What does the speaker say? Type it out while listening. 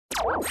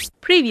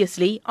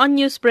Previously on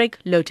Newsbreak,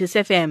 Lotus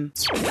FM.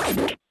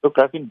 Look,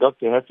 I think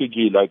Dr.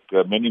 Haffejee, like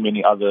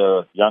many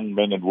other young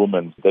men and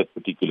women at that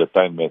particular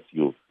time,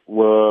 Matthew,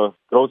 were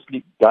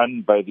grossly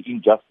done by the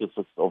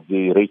injustices of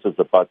the racist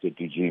apartheid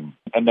regime.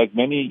 And like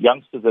many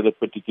youngsters at that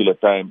particular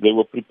time, they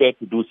were prepared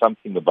to do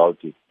something about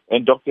it.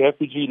 And Dr.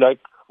 Haffejee, like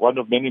one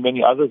of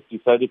many others,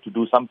 decided to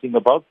do something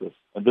about this.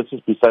 And this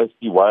is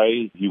precisely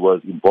why he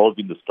was involved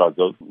in the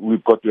struggle.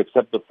 We've got to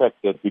accept the fact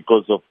that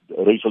because of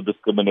racial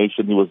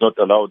discrimination, he was not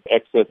allowed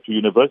access to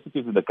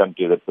universities in the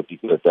country at that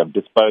particular time,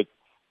 despite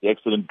the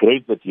excellent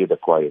grades that he had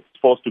acquired.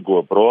 He's forced to go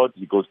abroad.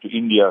 He goes to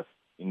India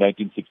in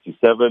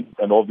 1967,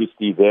 and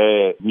obviously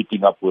there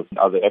meeting up with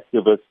other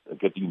activists,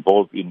 getting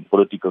involved in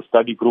political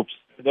study groups.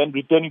 And then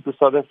returning to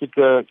South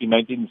Africa in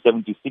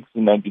 1976,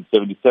 in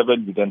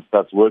 1977, he then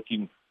starts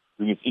working,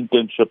 doing his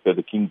internship at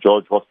the King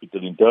George Hospital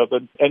in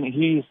Durban. And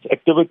his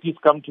activities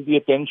come to the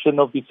attention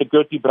of the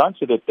security branch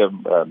at that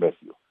time,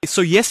 Matthew.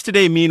 So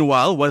yesterday,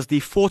 meanwhile, was the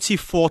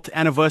 44th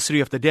anniversary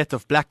of the death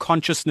of Black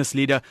consciousness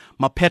leader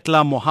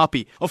Mapetla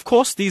Mohapi. Of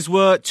course, these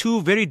were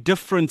two very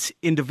different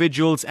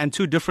individuals and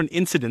two different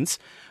incidents,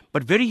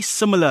 but very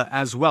similar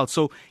as well.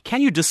 So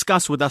can you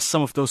discuss with us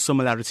some of those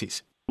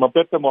similarities?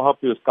 Mapetla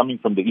Mohapi was coming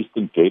from the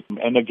Eastern Cape.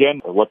 And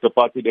again, what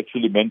apartheid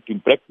actually meant to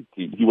him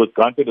practically, he was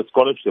granted a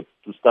scholarship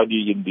to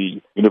study in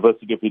the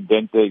University of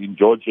Indente in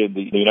Georgia in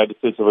the United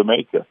States of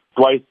America.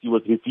 Twice he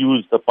was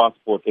refused a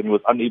passport and he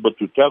was unable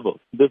to travel.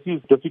 This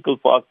is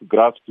difficult for us to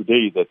grasp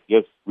today that,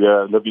 yes, we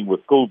are living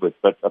with COVID,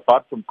 but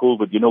apart from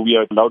COVID, we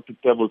are allowed to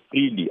travel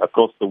freely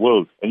across the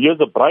world. And here's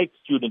a bright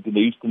student in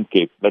the Eastern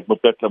Cape, like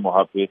Mapetla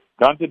Mohapi,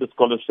 granted a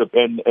scholarship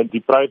and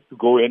deprived to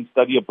go and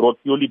study abroad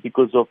purely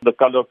because of the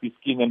color of his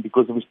skin and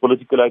because of his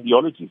political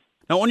ideologies.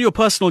 Now, on your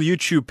personal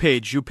YouTube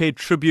page, you paid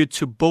tribute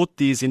to both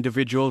these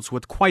individuals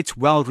with quite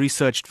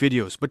well-researched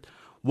videos. But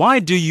why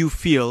do you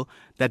feel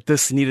that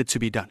this needed to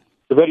be done?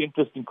 It's a very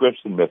interesting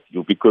question,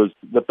 Matthew, because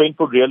the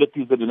painful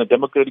reality is that in a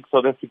democratic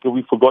South Africa,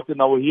 we've forgotten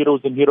our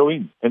heroes and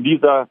heroines. And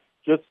these are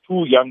just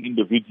two young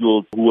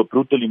individuals who were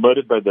brutally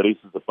murdered by the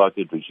racist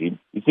apartheid regime.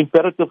 It's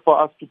imperative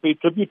for us to pay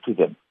tribute to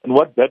them. And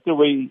what better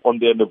way on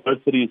their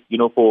anniversaries,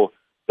 for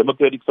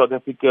democratic South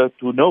Africa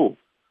to know,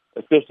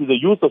 especially the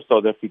youth of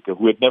South Africa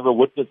who had never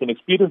witnessed and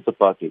experienced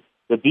apartheid,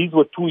 that these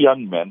were two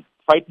young men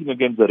fighting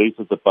against the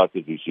racist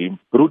apartheid regime,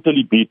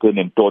 brutally beaten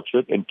and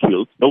tortured and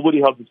killed. Nobody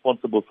held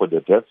responsible for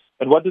their deaths.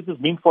 And what does this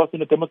mean for us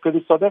in a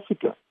democratic South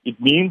Africa? It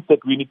means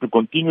that we need to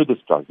continue the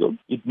struggle.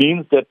 It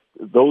means that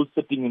those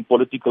sitting in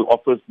political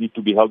office need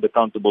to be held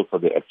accountable for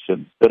their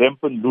actions. The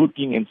rampant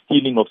looting and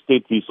stealing of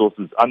state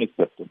resources is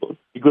unacceptable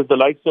because the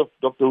likes of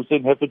Dr.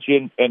 Hoosen,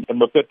 Haffejee and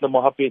Mapetla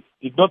Mohapi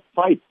did not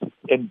fight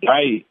and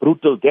die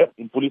brutal death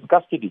in police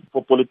custody.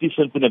 For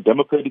politicians in a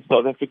democratic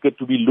South Africa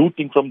to be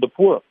looting from the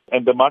poor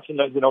and the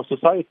marginalized in our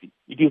society.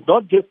 It is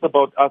not just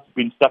about us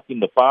being stuck in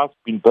the past,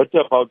 being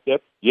bitter about that.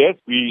 Yes,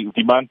 we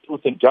demand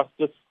truth and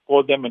justice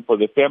for them and for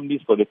their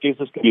families, for their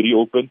cases to be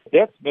reopened.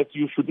 That,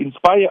 Matthew, should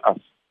inspire us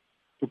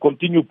to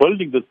continue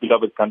building this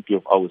beloved country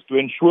of ours, to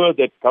ensure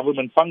that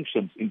government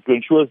functions, and to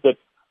ensure that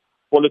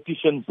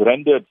politicians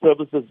render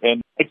services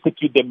and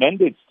execute their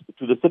mandates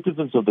to the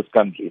citizens of this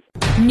country.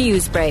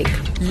 Newsbreak,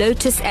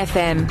 Lotus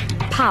FM,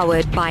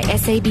 powered by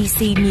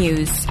SABC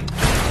News.